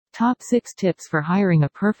Top 6 tips for hiring a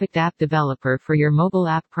perfect app developer for your mobile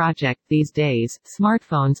app project. These days,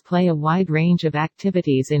 smartphones play a wide range of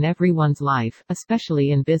activities in everyone's life,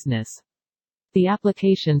 especially in business. The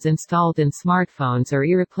applications installed in smartphones are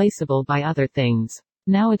irreplaceable by other things.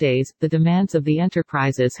 Nowadays, the demands of the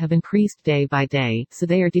enterprises have increased day by day, so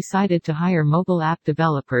they are decided to hire mobile app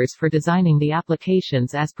developers for designing the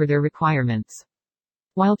applications as per their requirements.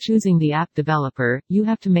 While choosing the app developer, you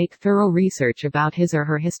have to make thorough research about his or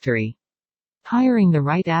her history. Hiring the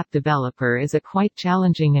right app developer is a quite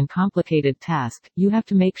challenging and complicated task. You have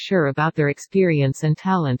to make sure about their experience and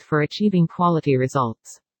talent for achieving quality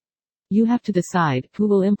results. You have to decide who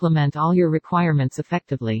will implement all your requirements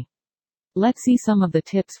effectively. Let's see some of the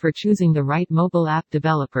tips for choosing the right mobile app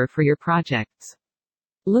developer for your projects.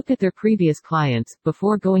 Look at their previous clients.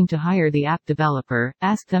 Before going to hire the app developer,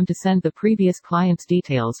 ask them to send the previous client's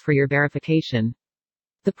details for your verification.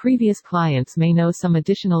 The previous clients may know some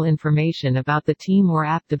additional information about the team or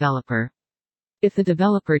app developer. If the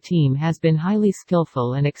developer team has been highly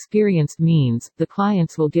skillful and experienced means, the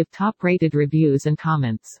clients will give top-rated reviews and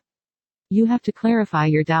comments. You have to clarify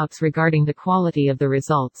your doubts regarding the quality of the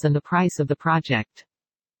results and the price of the project.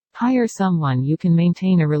 Hire someone you can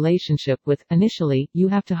maintain a relationship with. Initially, you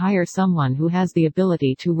have to hire someone who has the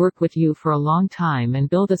ability to work with you for a long time and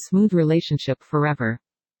build a smooth relationship forever.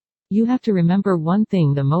 You have to remember one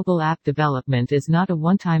thing: the mobile app development is not a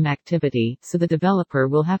one-time activity, so the developer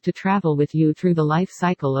will have to travel with you through the life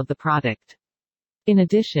cycle of the product. In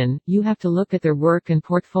addition, you have to look at their work and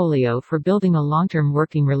portfolio for building a long-term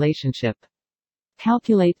working relationship.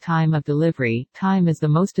 Calculate time of delivery. Time is the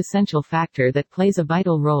most essential factor that plays a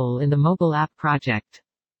vital role in the mobile app project.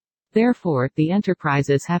 Therefore, the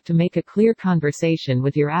enterprises have to make a clear conversation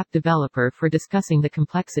with your app developer for discussing the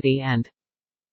complexity and